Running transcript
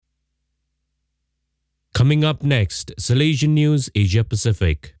Coming up next, Salesian News Asia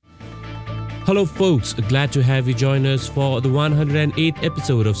Pacific. Hello folks, glad to have you join us for the 108th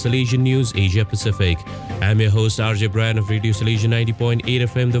episode of Salesian News Asia Pacific. I'm your host RJ Brian of Radio Salesian 90.8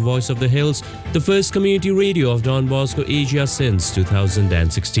 FM, the voice of the hills, the first community radio of Don Bosco Asia since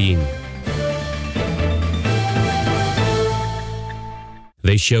 2016.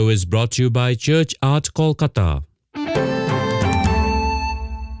 This show is brought to you by Church Art Kolkata.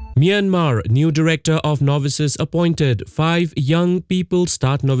 Myanmar, new director of novices appointed. 5 young people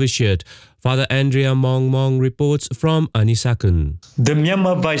start novitiate. Father Andrea Mong Mong reports from Anisakun. The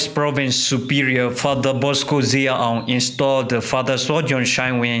Myanmar Vice Province Superior Father Bosco Zia Aung installed Father Sojon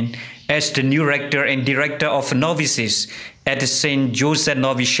Shaiwin as the new rector and director of novices at St. Joseph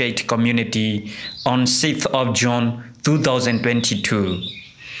Novitiate Community on 6th of June 2022.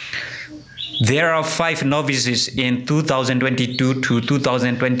 There are 5 novices in 2022 to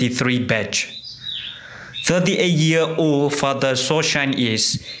 2023 batch. 38-year-old Father Soshan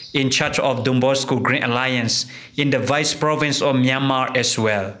is in charge of Don Bosco Green Alliance in the Vice Province of Myanmar as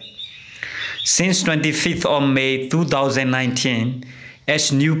well. Since 25th of May 2019,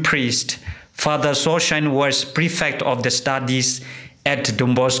 as new priest, Father Soshan was prefect of the studies at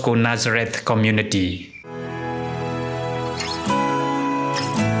Don Bosco Nazareth Community.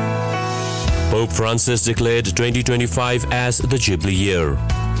 Pope Francis declared 2025 as the Jubilee Year.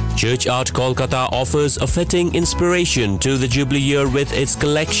 Church Art Kolkata offers a fitting inspiration to the Jubilee Year with its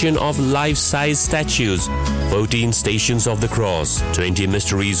collection of life-size statues, 14 Stations of the Cross, 20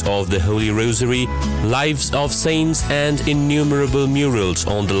 Mysteries of the Holy Rosary, lives of saints and innumerable murals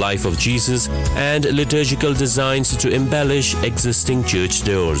on the life of Jesus and liturgical designs to embellish existing church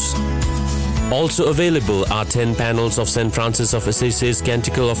doors. Also available are 10 panels of St. Francis of Assisi's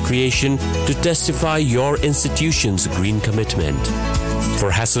Canticle of Creation to testify your institution's green commitment. For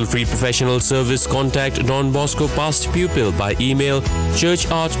hassle-free professional service, contact Don Bosco past pupil by email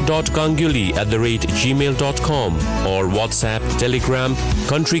churchart.ganguli@gmail.com or WhatsApp, Telegram,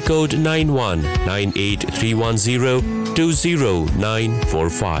 country code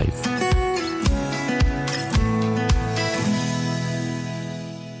 919831020945.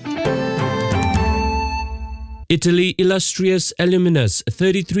 Italy illustrious alumnus,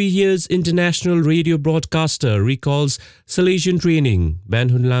 33 years international radio broadcaster recalls Salesian training. Ben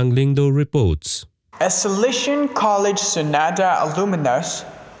Hunlang Lingdo reports. A Salesian College Sonata alumnus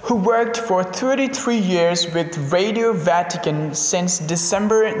who worked for 33 years with Radio Vatican since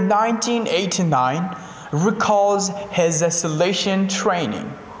December 1989 recalls his Salesian training.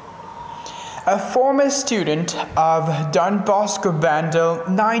 A former student of Don Bosco Bandel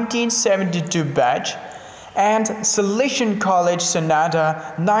 1972 batch and Salesian College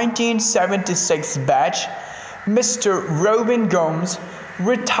Sonata 1976 batch, Mr. Robin Gomes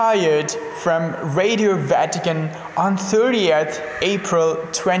retired from Radio Vatican on 30th April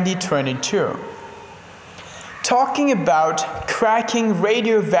 2022. Talking about cracking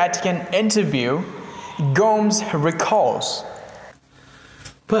Radio Vatican interview, Gomes recalls.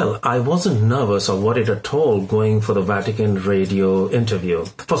 Well, I wasn't nervous or worried at all going for the Vatican radio interview.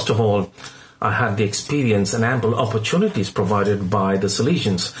 First of all, I had the experience and ample opportunities provided by the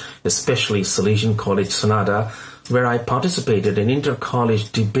Salesians, especially Salesian College Sonata, where I participated in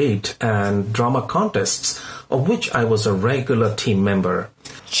inter-college debate and drama contests, of which I was a regular team member.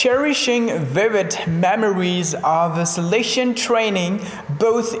 Cherishing vivid memories of Salesian training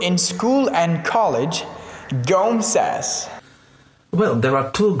both in school and college, Gomes says. Well, there are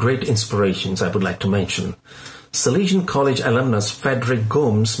 2 great inspirations I would like to mention. Salesian College alumnus Frederick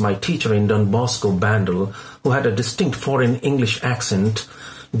Gomes, my teacher in Don Bosco Bandel, who had a distinct foreign English accent,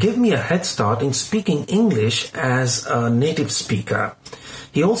 gave me a head start in speaking English as a native speaker.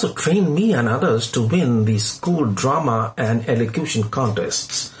 He also trained me and others to win the school drama and elocution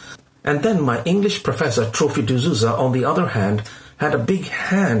contests. And then my English professor, Trophy D'Souza, on the other hand, had a big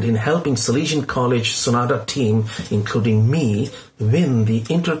hand in helping Salesian College Sonata team, including me, win the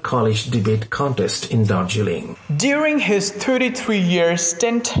inter-college debate contest in Darjeeling. During his 33-year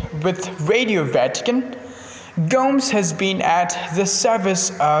stint with Radio Vatican, Gomes has been at the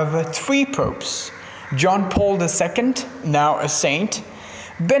service of 3 popes, John Paul II, now a saint,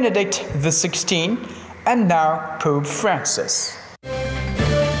 Benedict XVI, and now Pope Francis.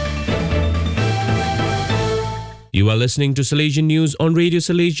 You are listening to Salesian News on Radio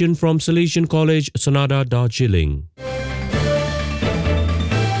Salesian from Salesian College, Sonata, Darjeeling.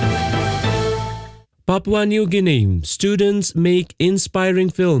 Papua New Guinea, students make inspiring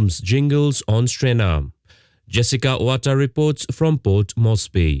films, jingles on Strenna. Jessica Wata reports from Port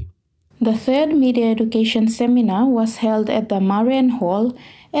Moresby. The third media education seminar was held at the Marian Hall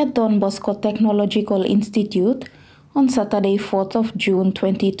at Don Bosco Technological Institute on Saturday, 4th of June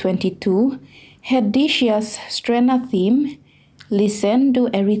 2022, had this year's Strena theme, Listen, Do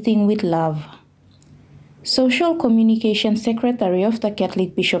Everything with Love. Social Communication Secretary of the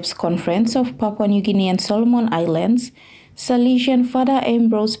Catholic Bishops' Conference of Papua New Guinea and Solomon Islands, Salesian Father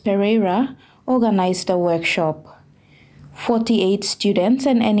Ambrose Pereira, organized the workshop. 48 students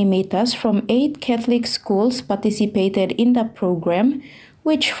and animators from 8 Catholic schools participated in the program,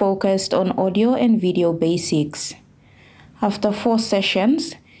 which focused on audio and video basics. After 4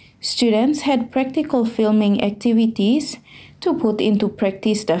 sessions, students had practical filming activities to put into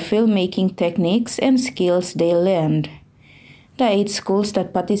practice the filmmaking techniques and skills they learned. The 8 schools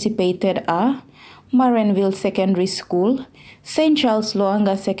that participated are Marenville Secondary School, St. Charles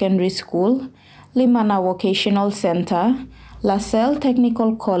Loanga Secondary School, Limana Vocational Center, LaSalle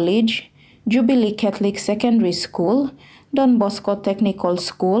Technical College, Jubilee Catholic Secondary School, Don Bosco Technical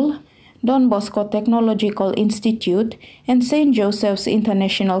School, Don Bosco Technological Institute, and St. Joseph's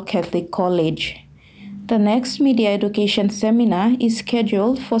International Catholic College. The next media education seminar is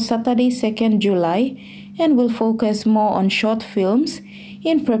scheduled for Saturday, 2nd July, and will focus more on short films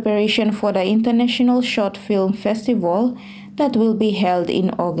in preparation for the International Short Film Festival that will be held in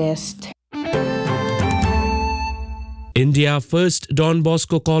August. India First Don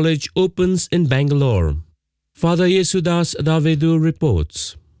Bosco College opens in Bangalore. Father Yesudas Davedu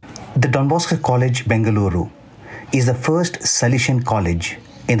reports. The Don Bosco College, Bengaluru, is the first Salesian college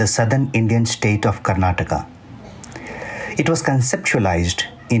in the southern Indian state of Karnataka. It was conceptualized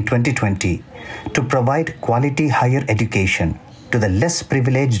in 2020 to provide quality higher education to the less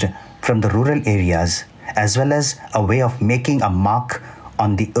privileged from the rural areas, as well as a way of making a mark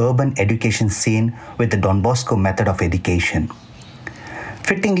on the urban education scene with the Don Bosco method of education.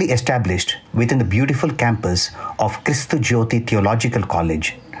 Fittingly established within the beautiful campus of Christu Jyoti Theological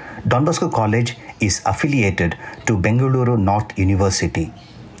College, Don Bosco College is affiliated to Bengaluru North University.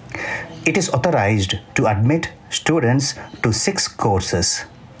 It is authorized to admit students to 6 courses,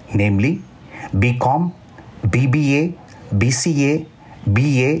 namely BCom, BBA, BCA,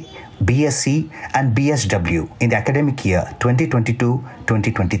 BA, BSc and BSW in the academic year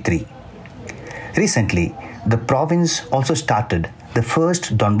 2022-2023. Recently, the province also started the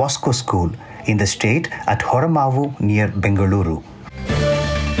first Don Bosco school in the state at Horamavu near Bengaluru.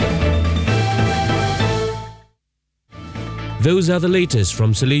 Those are the latest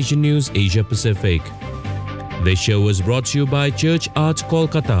from Salesian News Asia Pacific. This show was brought to you by Church Art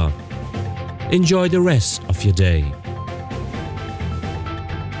Kolkata. Enjoy the rest of your day.